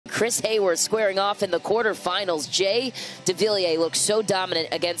Chris Haworth squaring off in the quarterfinals. Jay Devilliers looked so dominant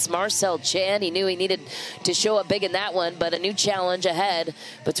against Marcel Chan. He knew he needed to show up big in that one, but a new challenge ahead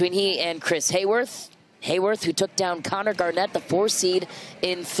between he and Chris Haworth. Haworth, who took down Connor Garnett, the 4 seed,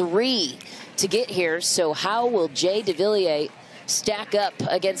 in 3 to get here. So how will Jay Devilliers stack up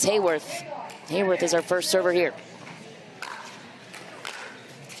against Haworth? Haworth is our first server here.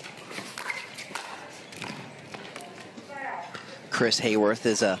 Chris Haworth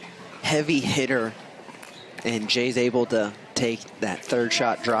is a heavy hitter, and Jay's able to take that 3rd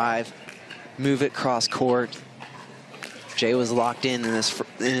shot drive, move it cross court. Jay was locked in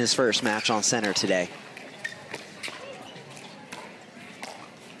his first match on center today.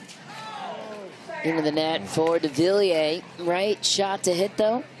 Into the net for Devilliers. Right shot to hit,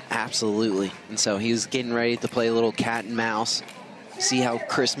 though. Absolutely. And so he was getting ready to play a little cat and mouse. See how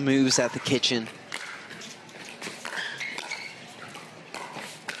Chris moves at the kitchen.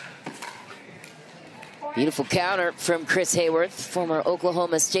 Beautiful counter from Chris Haworth, former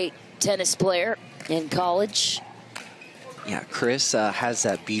Oklahoma State tennis player in college. Yeah, Chris has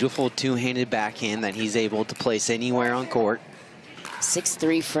that beautiful 2-handed backhand that he's able to place anywhere on court.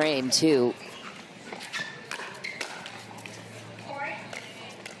 6'3" frame, too.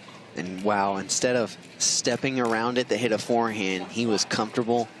 And wow, instead of stepping around it to hit a forehand, he was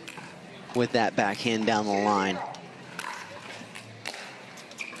comfortable with that backhand down the line.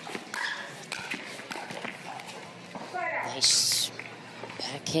 Nice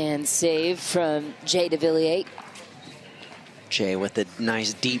backhand save from Jay Devilliers. Jay with a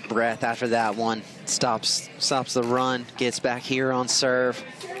nice deep breath after that one. Stops the run, gets back here on serve.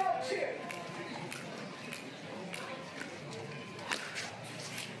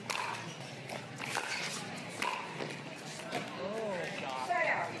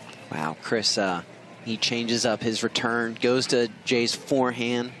 Wow, Chris, he changes up his return, goes to Jay's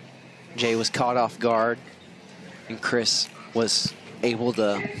forehand. Jay was caught off guard, and Chris was able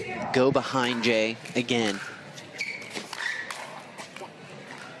to go behind Jay again.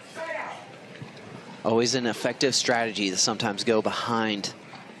 Always an effective strategy to sometimes go behind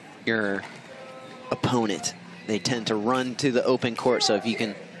your opponent. They tend to run to the open court, so if you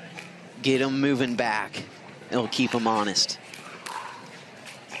can get them moving back, it'll keep them honest.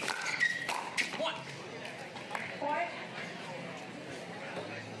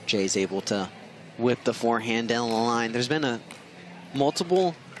 Jay's able to whip the forehand down the line. There's been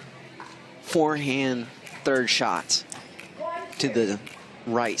multiple forehand 3rd shots to the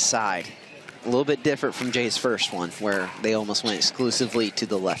right side. A little bit different from Jay's first one, where they almost went exclusively to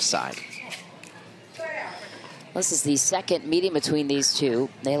the left side. This is the 2nd meeting between these two.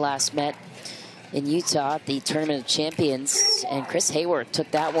 They last met in Utah at the Tournament of Champions, and Chris Haworth took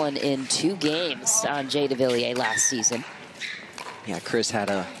that one in 2 games on Jay Devilliers last season. Yeah, Chris had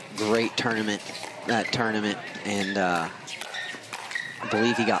a great tournament, and I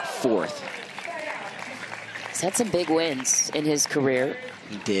believe he got 4th. He's had some big wins in his career.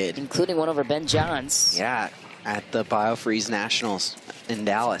 He did. Including one over Ben Johns. Yeah, at the BioFreeze Nationals in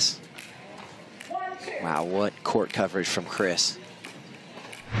Dallas. Wow, what court coverage from Chris.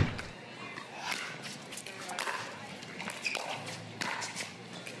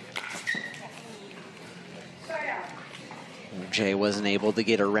 Jay wasn't able to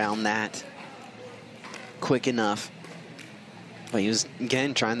get around that quick enough. But he was,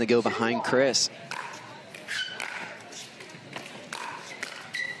 again, trying to go behind Chris.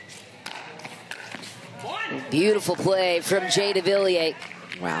 Beautiful play from Jay Devilliers.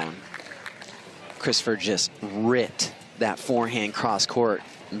 Wow. Christopher just ripped that forehand cross court.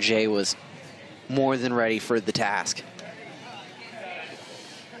 Jay was more than ready for the task.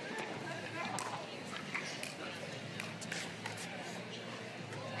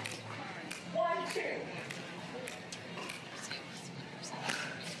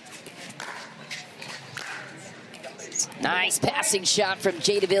 Nice passing shot from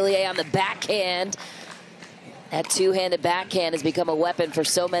Jay Devilliers on the backhand. That 2-handed backhand has become a weapon for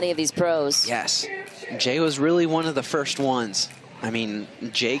so many of these pros. Yes. Jay was really one of the first ones. I mean,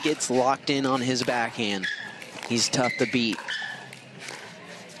 Jay gets locked in on his backhand. He's tough to beat.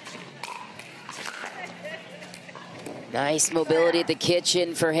 Nice mobility at the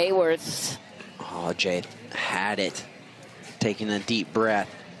kitchen for Haworth. Oh, Jay had it. Taking a deep breath.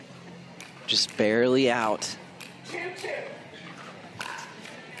 Just barely out.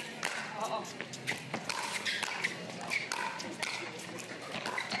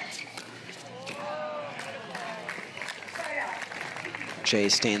 Jay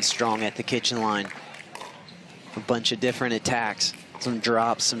stands strong at the kitchen line. A bunch of different attacks. Some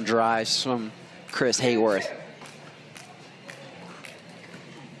drops, some drives from Chris Haworth.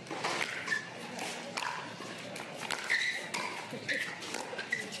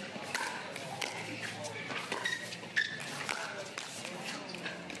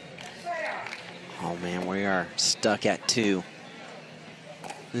 are stuck at 2.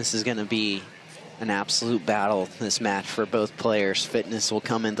 This is going to be an absolute battle, this match, for both players. Fitness will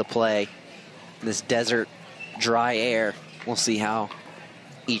come into play. This desert, dry air, we'll see how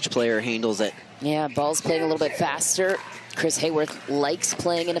each player handles it. Yeah, ball's playing a little bit faster. Chris Haworth likes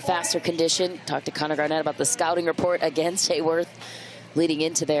playing in a faster condition. Talked to Connor Garnett about the scouting report against Haworth leading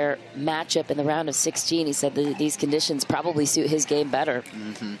into their matchup in the round of 16. He said that these conditions probably suit his game better.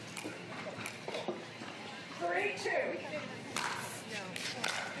 Mm-hmm.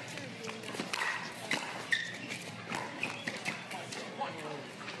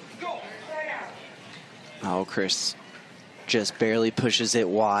 Oh, Chris just barely pushes it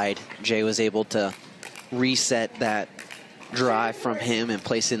wide. Jay was able to reset that drive from him and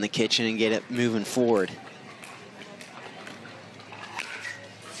place it in the kitchen and get it moving forward.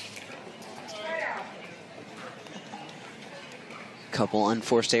 Couple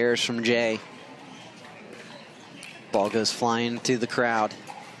unforced errors from Jay. Ball goes flying to the crowd.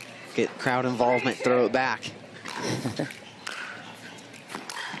 Get crowd involvement, throw it back.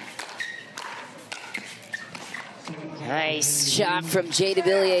 Nice shot from Jay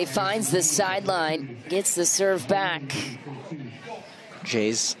Devilliers. Finds the sideline, gets the serve back.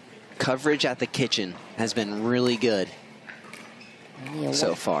 Jay's coverage at the kitchen has been really good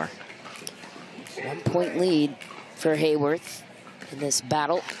so far. 1 point lead for Haworth in this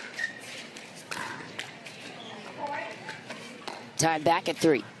battle. Tied back at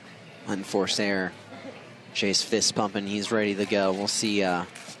 3. Unforced error. Jay's fist pumping. He's ready to go. We'll see.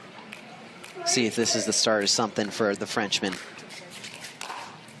 See if this is the start of something for the Frenchman.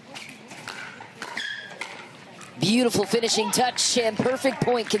 Beautiful finishing touch and perfect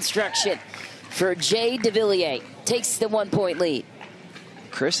point construction for Jay Devilliers. Takes the 1 point lead.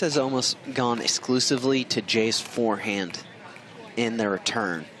 Chris has almost gone exclusively to Jay's forehand in the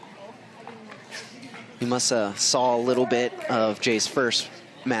return. He must have saw a little bit of Jay's first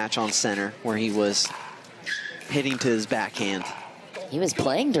match on center where he was hitting to his backhand. He was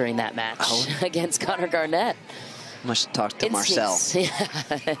playing during that match against Connor Garnett. Must talk to Marcel.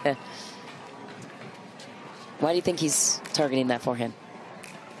 Yeah. Why do you think he's targeting that forehand?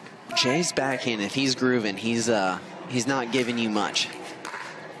 Jay's backhand, if he's grooving, he's not giving you much.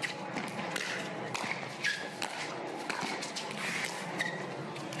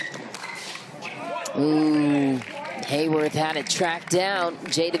 Ooh, Haworth had it tracked down.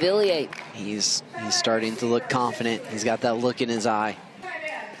 Jay Devilliers. He's starting to look confident. He's got that look in his eye.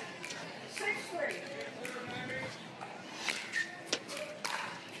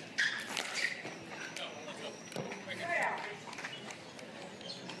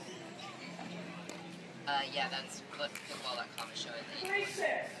 Yeah, that's what Pickleball.com is showing.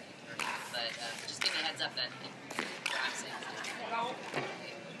 But just give me a heads up that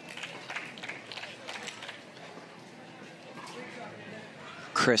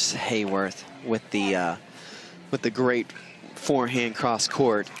Chris Haworth with the great forehand cross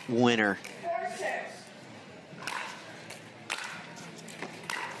court winner.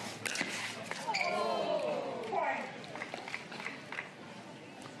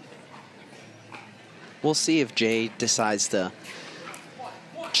 We'll see if Jay decides to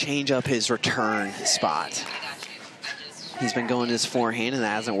change up his return spot. He's been going to his forehand and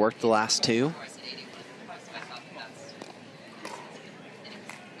that hasn't worked the last 2.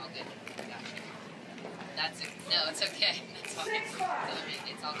 No, it's okay. It's all good.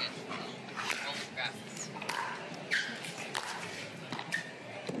 It's all good.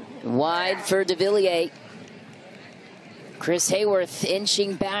 Wide for Devilliers. Chris Haworth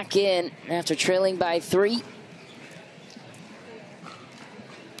inching back in after trailing by 3.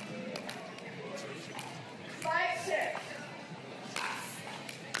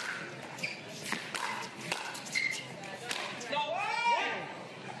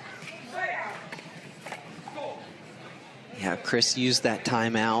 Yeah, Chris used that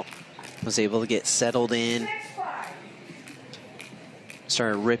timeout, was able to get settled in,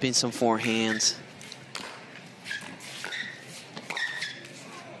 started ripping some forehands.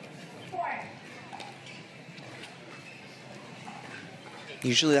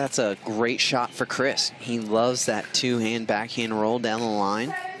 Usually that's a great shot for Chris. He loves that 2-hand backhand roll down the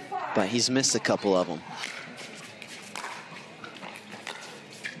line, but he's missed a couple of them.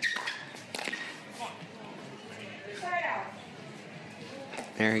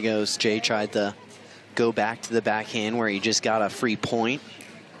 There he goes. Jay tried to go back to the backhand where he just got a free point.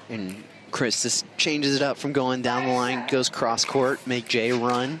 And Chris just changes it up from going down the line, goes cross court, make Jay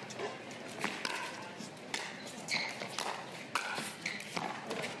run.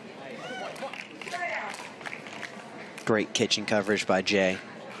 Great kitchen coverage by Jay.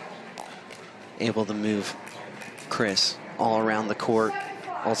 Able to move Chris all around the court,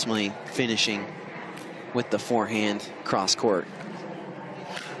 ultimately finishing with the forehand cross court.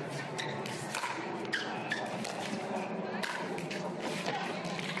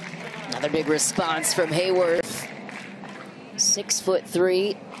 Another big response from Haworth.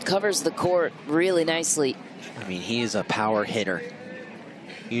 6'3", covers the court really nicely. I mean, he is a power hitter.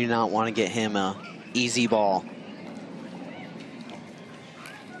 You do not want to get him a easy ball.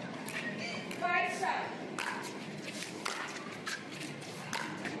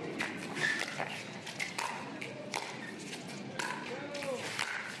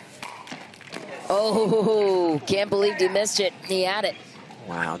 Oh, can't believe he missed it. He had it.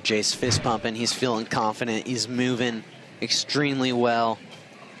 Wow, Jay's fist pumping. He's feeling confident. He's moving extremely well.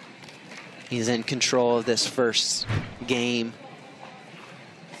 He's in control of this first game.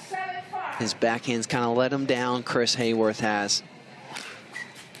 His backhand's kind of let him down, Chris Haworth has.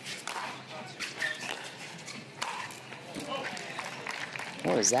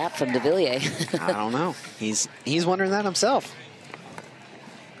 What was that from Devilliers? I don't know. He's wondering that himself.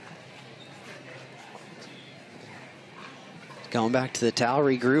 Going back to the towel,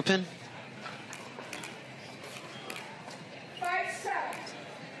 regrouping.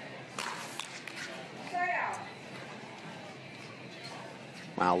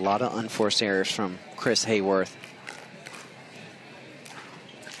 Wow, a lot of unforced errors from Chris Haworth.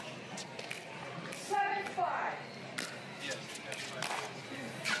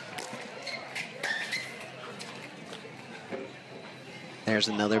 There's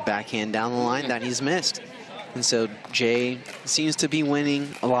another backhand down the line that he's missed. And so Jay seems to be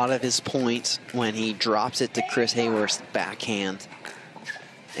winning a lot of his points when he drops it to Chris Haworth's backhand.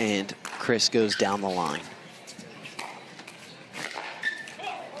 And Chris goes down the line.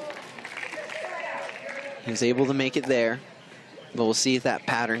 He was able to make it there, but we'll see if that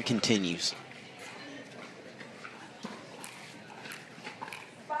pattern continues.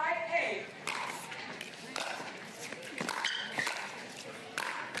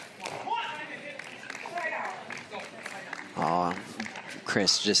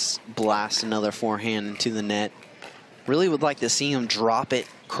 Chris just blasts another forehand into the net. Really would like to see him drop it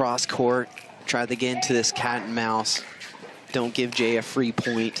cross court, try to get into this cat and mouse. Don't give Jay a free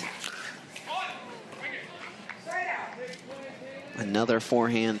point. Another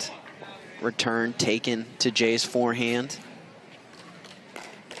forehand return taken to Jay's forehand.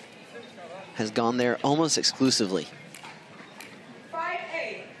 Has gone there almost exclusively.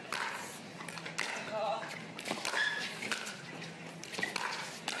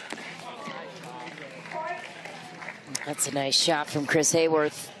 That's a nice shot from Chris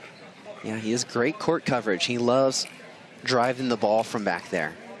Haworth. Yeah, he has great court coverage. He loves driving the ball from back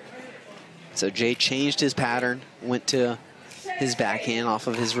there. So Jay changed his pattern, went to his backhand off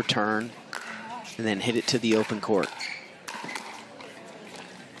of his return, and then hit it to the open court.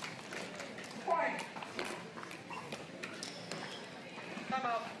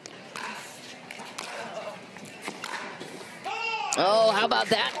 Oh, how about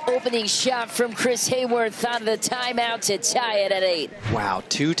that opening shot from Chris Haworth out of the timeout to tie it at 8. Wow,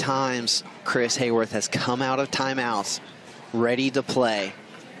 2 times Chris Haworth has come out of timeouts, ready to play.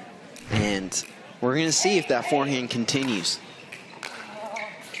 And we're going to see if that forehand continues.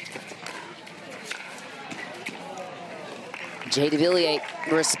 Jay Devilliers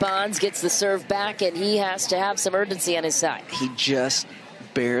responds, gets the serve back, and he has to have some urgency on his side. He just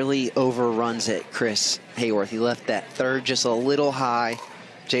barely overruns it, Chris Haworth. He left that third just a little high.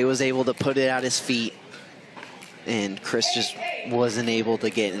 Jay was able to put it at his feet, and Chris just wasn't able to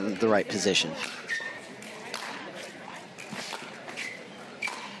get in the right position.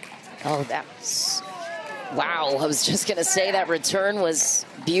 Oh, that's... Wow, I was just going to say that return was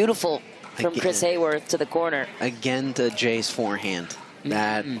beautiful from Chris Haworth to the corner. Again to Jay's forehand.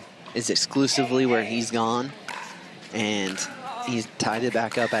 That is exclusively where he's gone, and he's tied it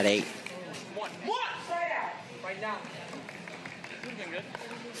back up at 8.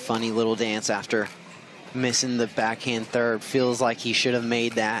 Funny little dance after missing the backhand third. Feels like he should have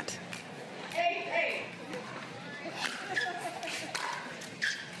made that.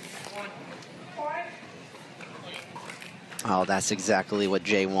 Oh, that's exactly what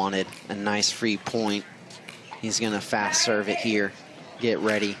Jay wanted. A nice free point. He's going to fast serve it here. Get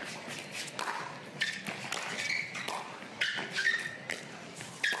ready.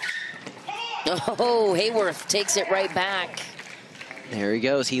 Oh, Haworth takes it right back. There he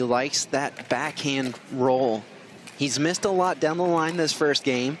goes. He likes that backhand roll. He's missed a lot down the line this first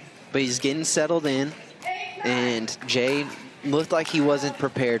game, but he's getting settled in. And Jay looked like he wasn't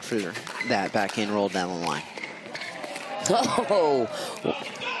prepared for that backhand roll down the line. Oh,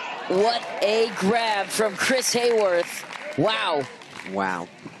 What a grab from Chris Haworth. Wow. Wow.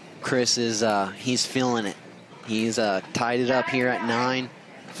 Chris is, he's feeling it. He's tied it up here at 9,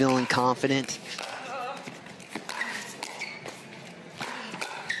 feeling confident.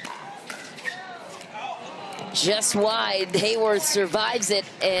 Just wide, Haworth survives it,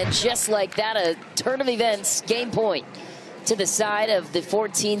 and just like that, a turn of events, game point to the side of the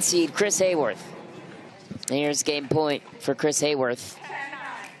 14 seed, Chris Haworth. And here's game point for Chris Haworth.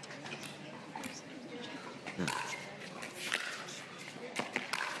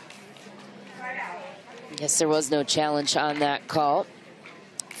 Yes, there was no challenge on that call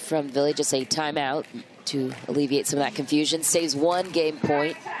from Veolia, just a timeout to alleviate some of that confusion. Saves 1 game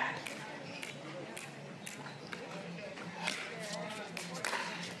point.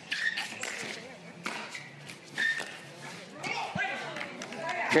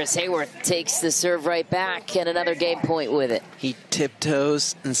 Chris Haworth takes the serve right back and another game point with it. He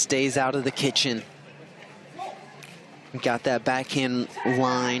tiptoes and stays out of the kitchen. Got that backhand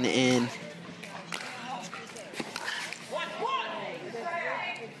line in.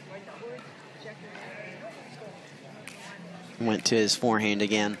 Went to his forehand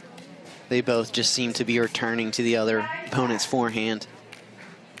again. They both just seem to be returning to the other opponent's forehand.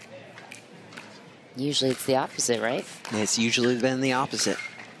 Usually it's the opposite, right? It's usually been the opposite.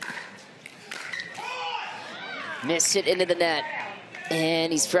 Missed it into the net.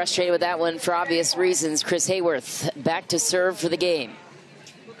 And he's frustrated with that one for obvious reasons. Chris Haworth back to serve for the game.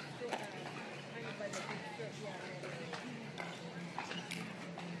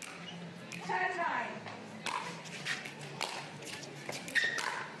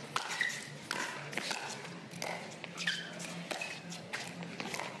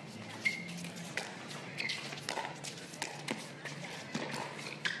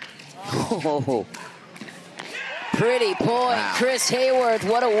 Oh, pretty point. Wow. Chris Haworth,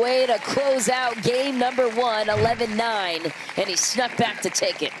 what a way to close out game number 1, 11-9, and he snuck back to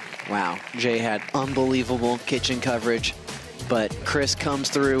take it. Wow, Jay had unbelievable kitchen coverage, but Chris comes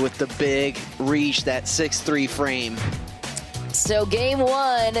through with the big reach, that 6'3" frame. So game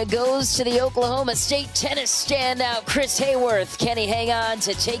 1 goes to the Oklahoma State tennis standout, Chris Haworth. Can he hang on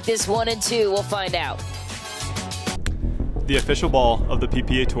to take this 1 and 2? We'll find out. The official ball of the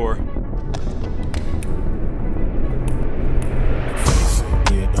PPA Tour.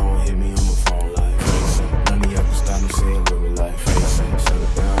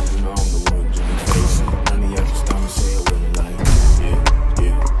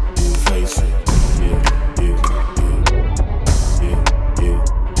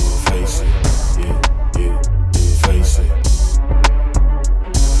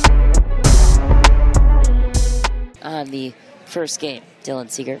 On the first game, Dylan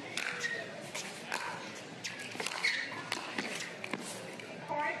Seeger.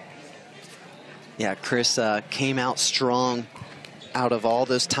 Yeah, Chris came out strong out of all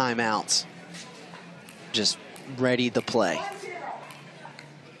those timeouts. Just ready to play.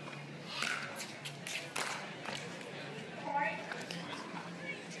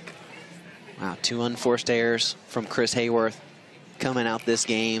 Wow, 2 unforced errors from Chris Haworth coming out this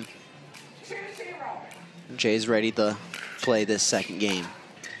game. Jay's ready to play this second game.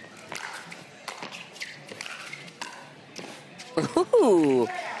 Ooh,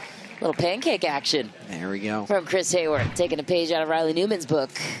 little pancake action. There we go. From Chris Haworth, taking a page out of Riley Newman's book.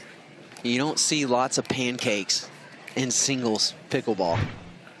 You don't see lots of pancakes in singles pickleball.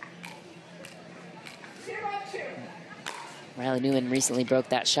 Riley Newman recently broke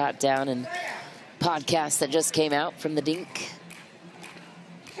that shot down in podcast that just came out from the Dink.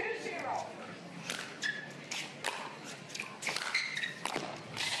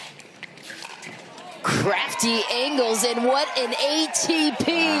 Crafty angles, and what an ATP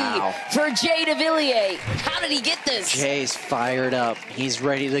wow. for Jay Devilliers. How did he get this? Jay's fired up. He's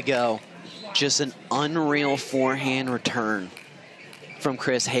ready to go. Just an unreal forehand return from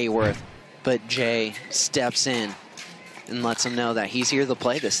Chris Haworth. But Jay steps in and lets him know that he's here to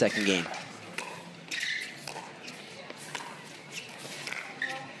play this second game.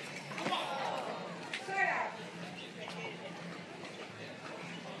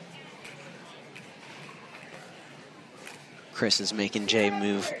 Chris is making Jay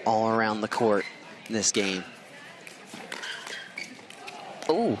move all around the court in this game.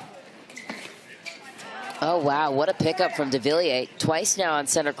 Ooh. Oh, wow, what a pickup from Devilliers. Twice now on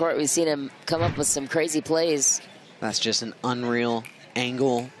center court, we've seen him come up with some crazy plays. That's just an unreal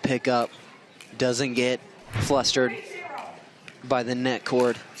angle pickup. Doesn't get flustered by the net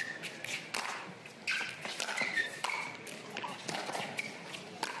cord.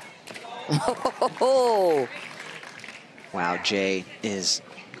 Oh. Wow, Jay is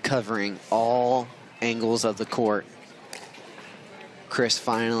covering all angles of the court. Chris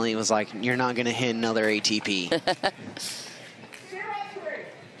finally was like, you're not going to hit another ATP.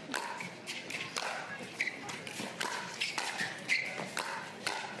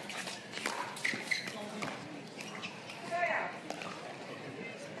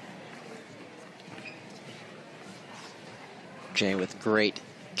 Jay with great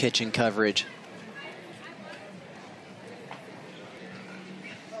kitchen coverage.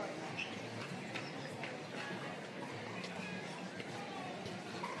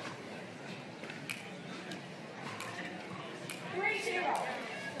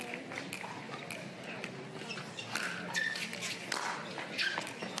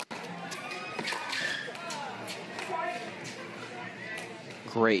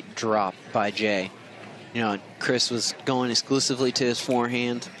 Great drop by Jay. You know, Chris was going exclusively to his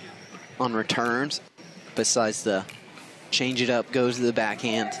forehand on returns. Besides the change it up, goes to the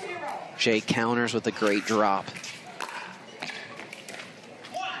backhand. Jay counters with a great drop.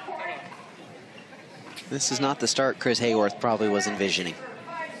 This is not the start Chris Haworth probably was envisioning.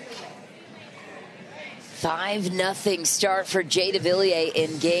 5-0 start for Jay Devilliers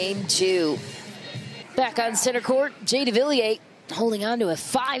in game 2. Back on center court, Jay Devilliers holding on to a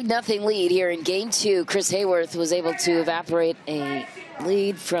 5-0 lead here in game 2. Chris Haworth was able to evaporate a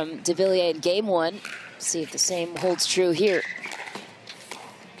lead from Devilliers in game 1. See if the same holds true here.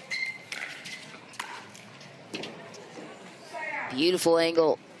 Beautiful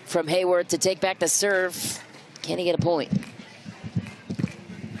angle from Haworth to take back the serve. Can he get a point?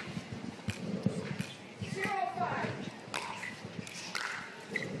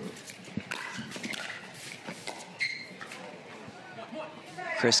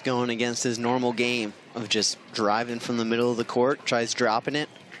 Chris going against his normal game of just driving from the middle of the court, tries dropping it.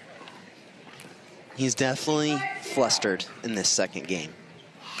 He's definitely flustered in this second game.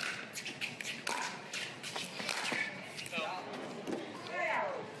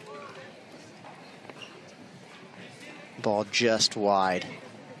 Ball just wide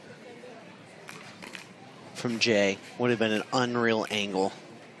from Jay. Would have been an unreal angle.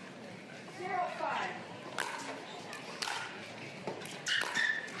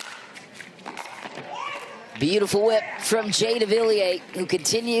 Beautiful whip from Jay Devilliers, who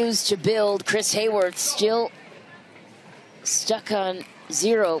continues to build. Chris Haworth still stuck on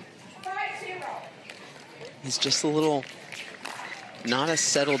 0. He's just a little not as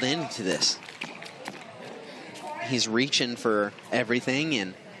settled into this. He's reaching for everything,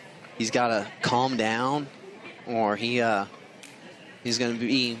 and he's got to calm down, or he's going to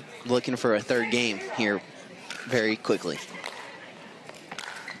be looking for a third game here very quickly.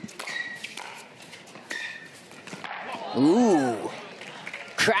 Ooh,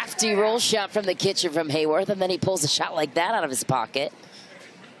 crafty roll shot from the kitchen from Haworth, and then he pulls a shot like that out of his pocket.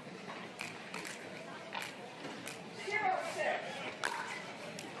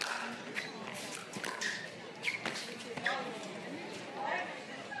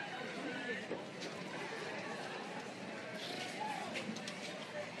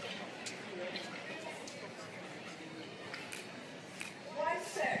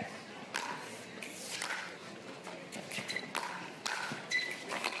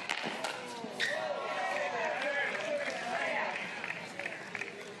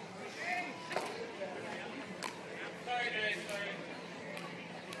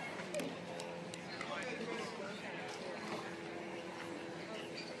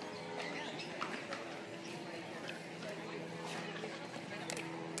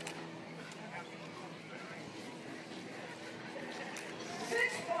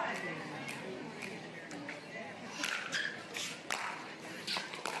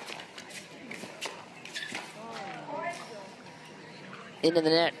 Into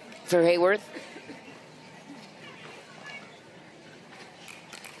the net for Haworth.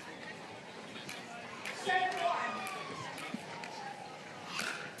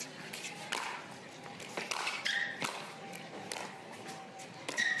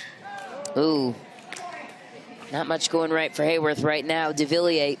 Ooh, not much going right for Haworth right now.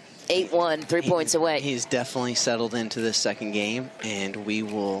 Devilliers 8-1, 3 points away. He's definitely settled into this second game, and we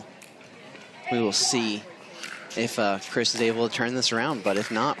will see if Chris is able to turn this around. But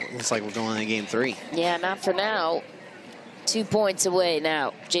if not, it looks like we're going to game 3. Yeah, not for now. 2 points away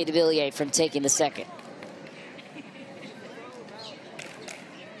now, Jay Devilliers from taking the second.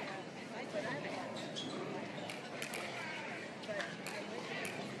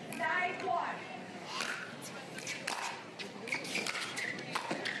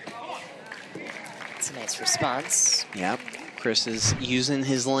 That's a nice response. Yep, Chris is using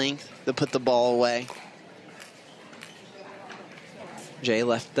his length to put the ball away. Jay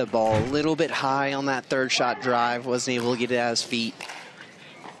left the ball a little bit high on that third shot drive, wasn't able to get it at his feet.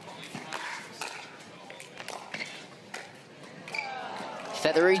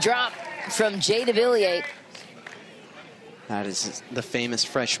 Feathery drop from Jay Devilliers. That is the famous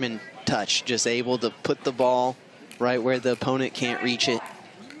freshman touch, just able to put the ball right where the opponent can't reach it.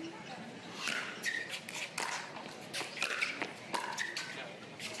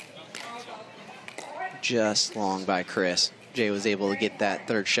 Just long by Chris. Jay was able to get that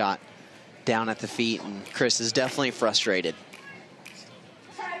third shot down at the feet, and Chris is definitely frustrated.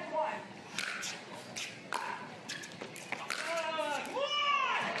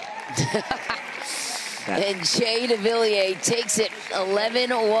 And Jay Devilliers takes it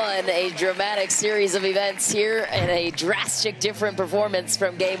 11-1, a dramatic series of events here and a drastic different performance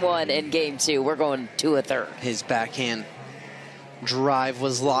from game 1 and game 2. We're going to a third. His backhand drive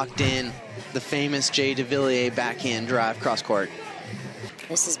was locked in. The famous Jay Devilliers backhand drive cross court.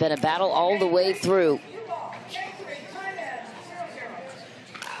 This has been a battle all the way through.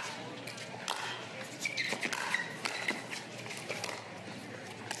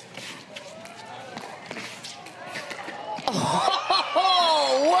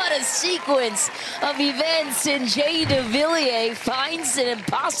 Oh, what a sequence of events, and Jay Devilliers finds an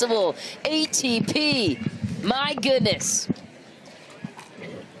impossible ATP. My goodness.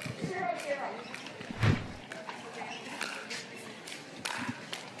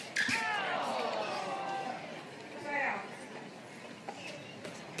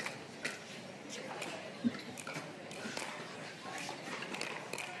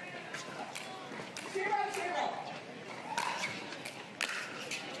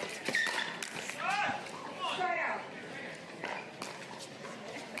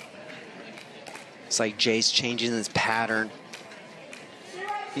 It's like Jay's changing his pattern.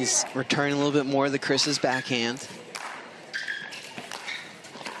 He's returning a little bit more of the Chris's backhand.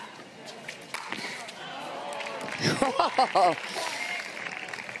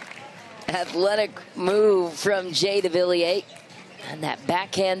 Athletic move from Jay Devilliers. And that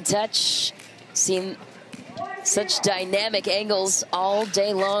backhand touch, seen such dynamic angles all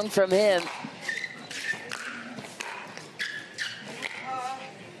day long from him.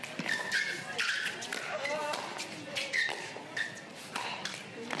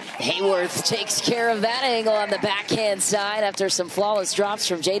 Haworth takes care of that angle on the backhand side after some flawless drops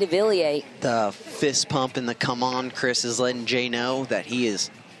from Jay Devilliers. The fist pump and the come on Chris is letting Jay know that he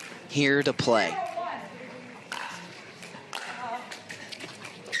is here to play.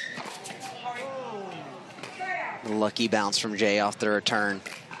 Lucky bounce from Jay off the return.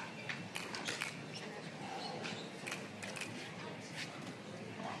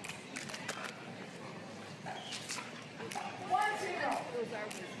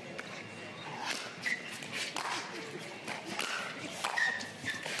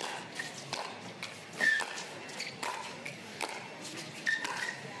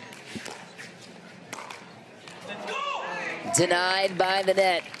 Denied by the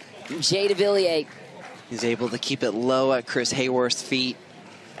net. Jay Devilliers. He's able to keep it low at Chris Haworth's feet.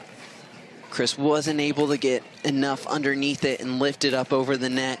 Chris wasn't able to get enough underneath it and lift it up over the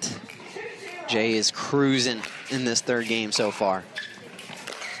net. Jay is cruising in this third game so far.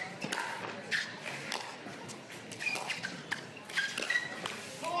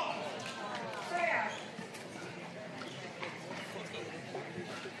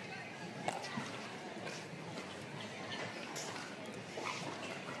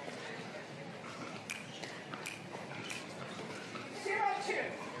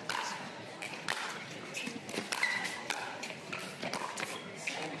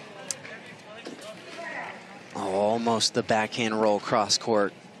 Almost the backhand roll cross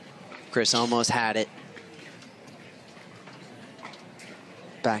court. Chris almost had it.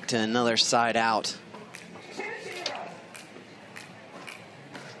 Back to another side out.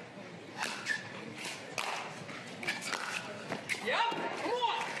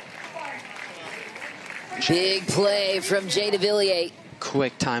 Big play from Jay Devilliers.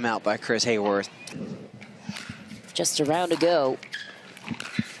 Quick timeout by Chris Haworth. Just a round to go.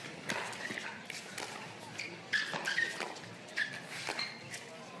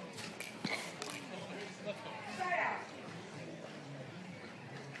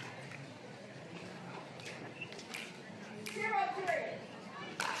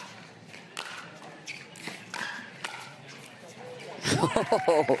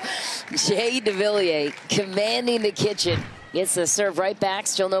 Jay Devilliers commanding the kitchen. Gets the serve right back.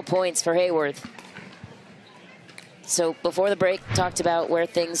 Still no points for Haworth. So before the break, talked about where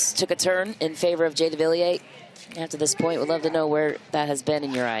things took a turn in favor of Jay Devilliers. After this point, we'd love to know where that has been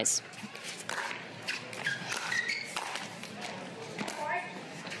in your eyes.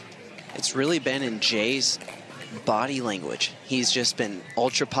 it's really been in Jay's body language. He's just been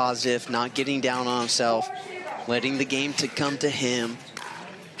ultra positive, not getting down on himself, letting the game to come to him,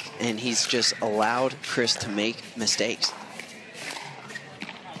 and he's just allowed Chris to make mistakes.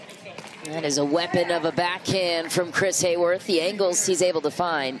 That is a weapon of a backhand from Chris Haworth. The angles he's able to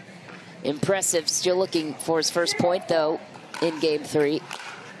find. Impressive. Still looking for his first point, though, in game 3.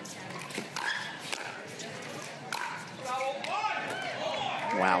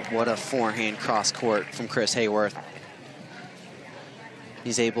 Wow, what a forehand cross court from Chris Haworth.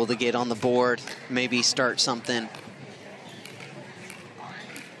 He's able to get on the board, maybe start something.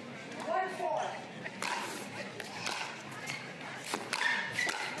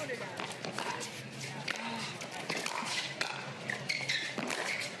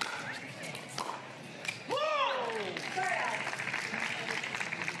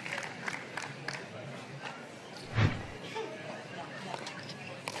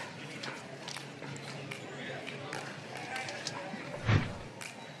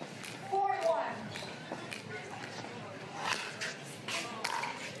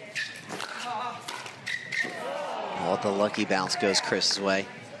 The lucky bounce goes Chris's way.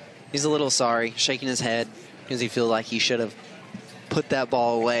 He's a little sorry, shaking his head because he feels like he should have put that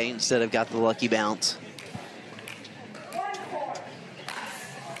ball away instead of got the lucky bounce.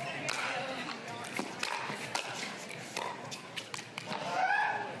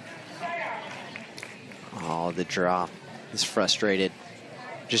 Oh, the drop. He's frustrated,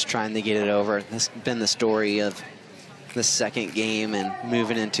 just trying to get it over. This has been the story of the second game and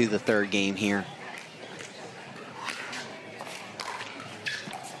moving into the third game here.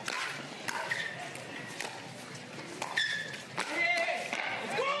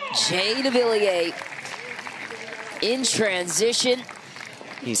 Jay Devilliers in transition.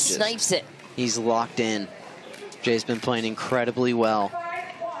 He snipes it. He's locked in. Jay's been playing incredibly well.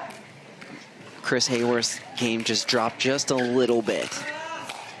 Chris Haworth's game just dropped just a little bit.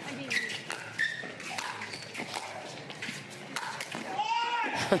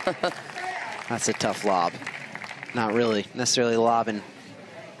 That's a tough lob. Not really necessarily lobbing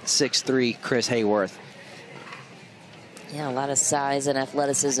 6'3" Chris Haworth. Yeah, a lot of size and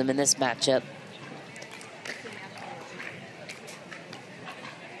athleticism in this matchup.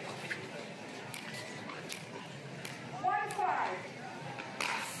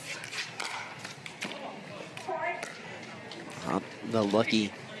 The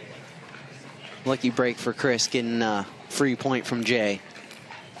lucky break for Chris, getting a free point from Jay.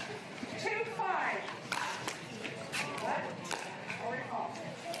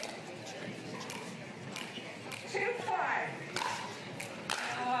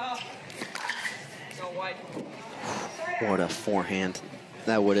 What a forehand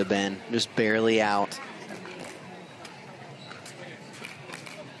that would have been, just barely out.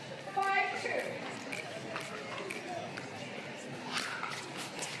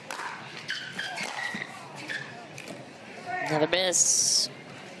 Another miss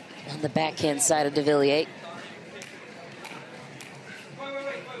on the backhand side of Devilliers.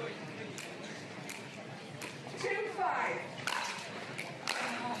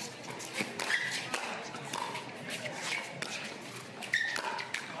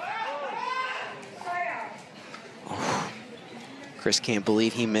 Chris can't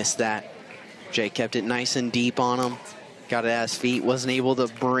believe he missed that. Jay kept it nice and deep on him. Got it at his feet. Wasn't able to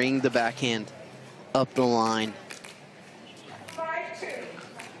bring the backhand up the line.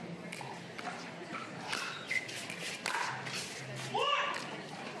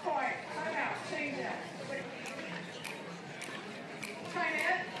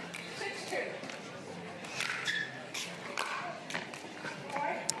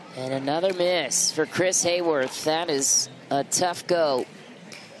 And another miss for Chris Haworth. That is a tough go.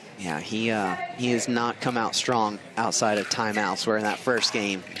 Yeah, he has not come out strong outside of timeouts, where in that first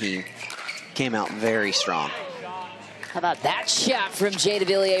game he came out very strong. How about that shot from Jay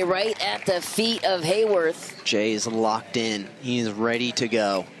Devilliers right at the feet of Haworth? Jay is locked in. He is ready to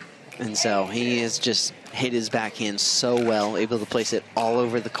go. And so he has just hit his backhand so well, able to place it all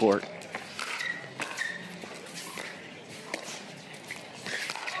over the court.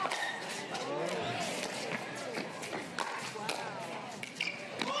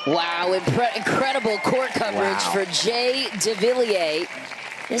 Wow, incredible court coverage for Jay Devilliers.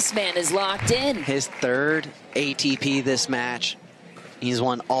 This man is locked in. His third ATP this match. He's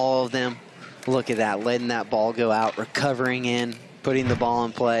won all of them. Look at that, letting that ball go out, recovering in, putting the ball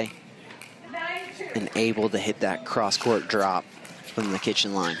in play, and able to hit that cross-court drop from the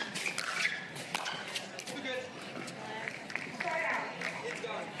kitchen line.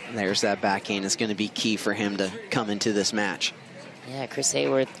 There's that backhand. It's going to be key for him to come into this match. Yeah, Chris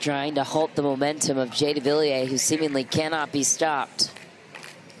Haworth trying to halt the momentum of Jay Devilliers, who seemingly cannot be stopped.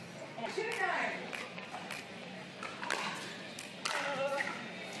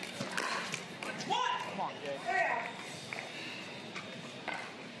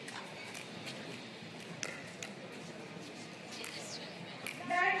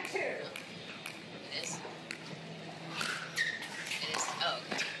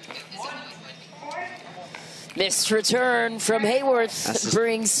 Missed return from Haworth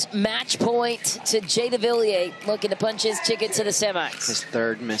brings match point to Jay Devilliers, looking to punch his ticket to the semis. His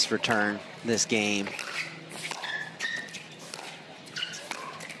third missed return this game.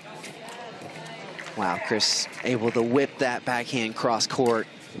 Wow, Chris able to whip that backhand cross court.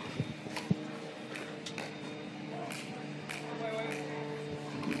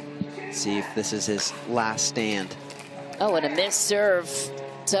 See if this is his last stand. Oh, and a missed serve.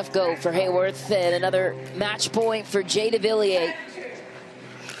 Tough go for Haworth, and another match point for Jay Devilliers.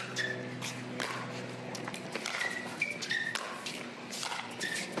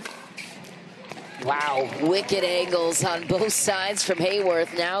 Wow, wicked angles on both sides from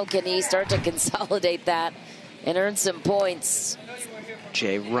Haworth. Now can he start to consolidate that and earn some points?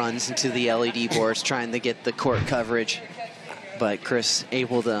 Jay runs into the LED boards trying to get the court coverage, but Chris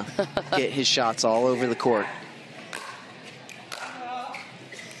able to get his shots all over the court.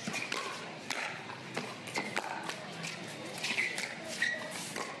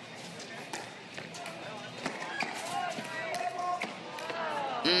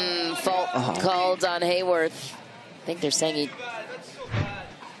 Fault called on Haworth. I think they're saying he...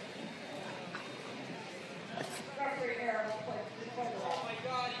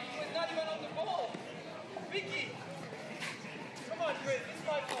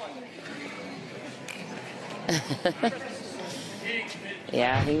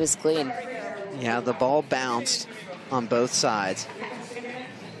 Yeah, he was clean. Yeah, the ball bounced on both sides.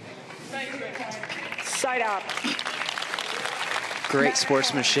 Side out. Great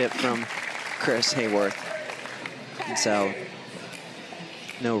sportsmanship from Chris Haworth. And so,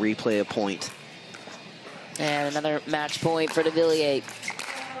 no replay of point. And another match point for Devilliers.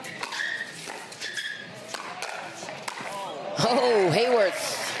 Oh,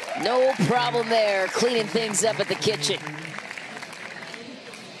 Haworth, no problem there, cleaning things up at the kitchen.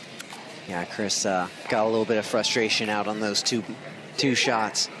 Yeah, Chris got a little bit of frustration out on those two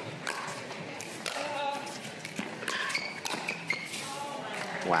shots.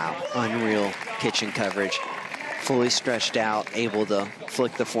 Wow, unreal kitchen coverage. Fully stretched out, able to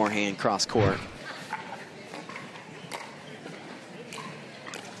flick the forehand cross court.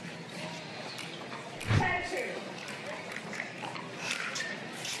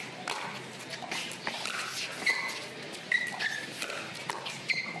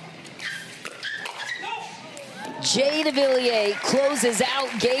 Jay Devilliers closes out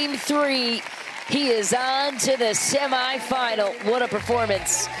game 3. He is on to the semifinal. What a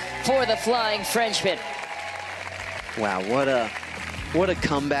performance for the Flying Frenchman. Wow, what a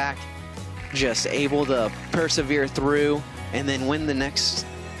comeback. Just able to persevere through and then win the next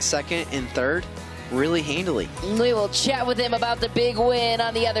second and third really handily. We will chat with him about the big win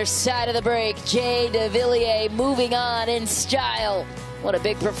on the other side of the break. Jay Devilliers moving on in style. What a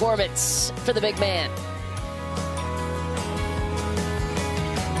big performance for the big man.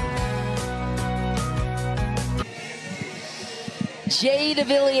 Jay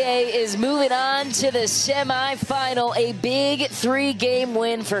Devilliers is moving on to the semifinal. A big 3-game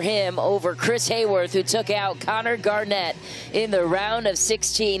win for him over Chris Haworth, who took out Connor Garnett in the round of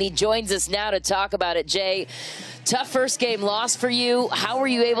 16. He joins us now to talk about it. Jay, tough first game loss for you. How were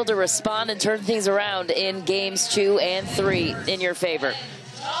you able to respond and turn things around in games 2 and 3 in your favor?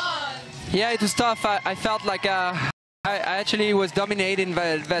 Yeah, it was tough. I felt like I actually was dominating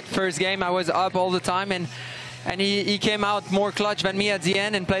that first game. I was up all the time, and he came out more clutch than me at the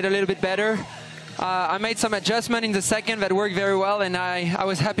end and played a little bit better. I made some adjustment in the second that worked very well, and I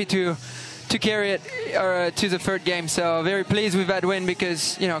was happy to carry it to the third game. So very pleased with that win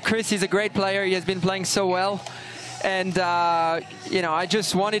because, you know, Chris is a great player. He has been playing so well. And, you know, I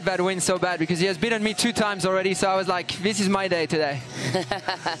just wanted that win so bad because he has beaten me 2 times already. So I was like, this is my day today.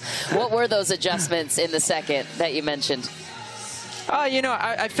 What were those adjustments in the second that you mentioned? You know,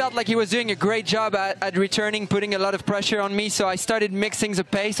 I felt like he was doing a great job at returning, putting a lot of pressure on me. So I started mixing the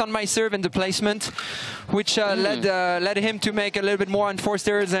pace on my serve and the placement, which led him to make a little bit more unforced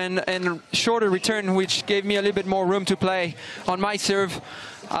errors and shorter return, which gave me a little bit more room to play on my serve.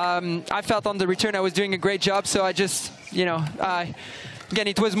 I felt on the return I was doing a great job. So I just, you know, again,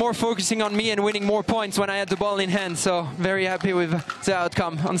 it was more focusing on me and winning more points when I had the ball in hand. So very happy with the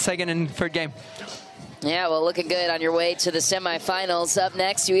outcome on second and third game. Yeah, well, looking good on your way to the semifinals. Up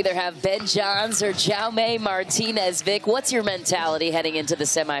next, you either have Ben Johns or Jaume Martinez. Vic, what's your mentality heading into the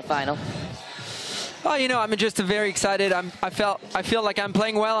semifinal? Oh, you know, I'm just very excited. I feel like I'm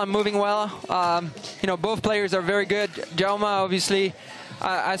playing well. I'm moving well. You know, both players are very good. Jaume obviously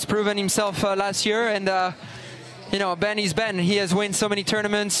has proven himself last year, and you know, Ben is Ben. He has won so many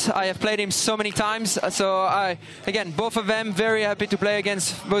tournaments. I have played him so many times. So again, both of them, very happy to play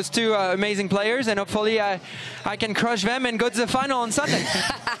against those two amazing players, and hopefully I can crush them and go to the final on Sunday.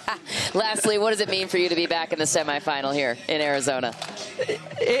 Lastly, what does it mean for you to be back in the semifinal here in Arizona?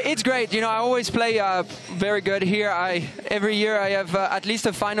 It's great. You know, I always play very good here. Every year I have at least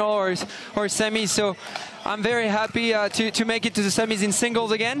a final or semi. So I'm very happy to make it to the semis in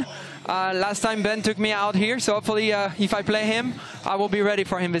singles again. Last time Ben took me out here, so hopefully if I play him, I will be ready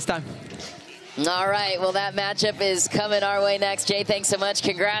for him this time. All right, well, that matchup is coming our way next. Jay, thanks so much.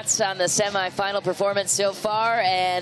 Congrats on the semifinal performance so far. And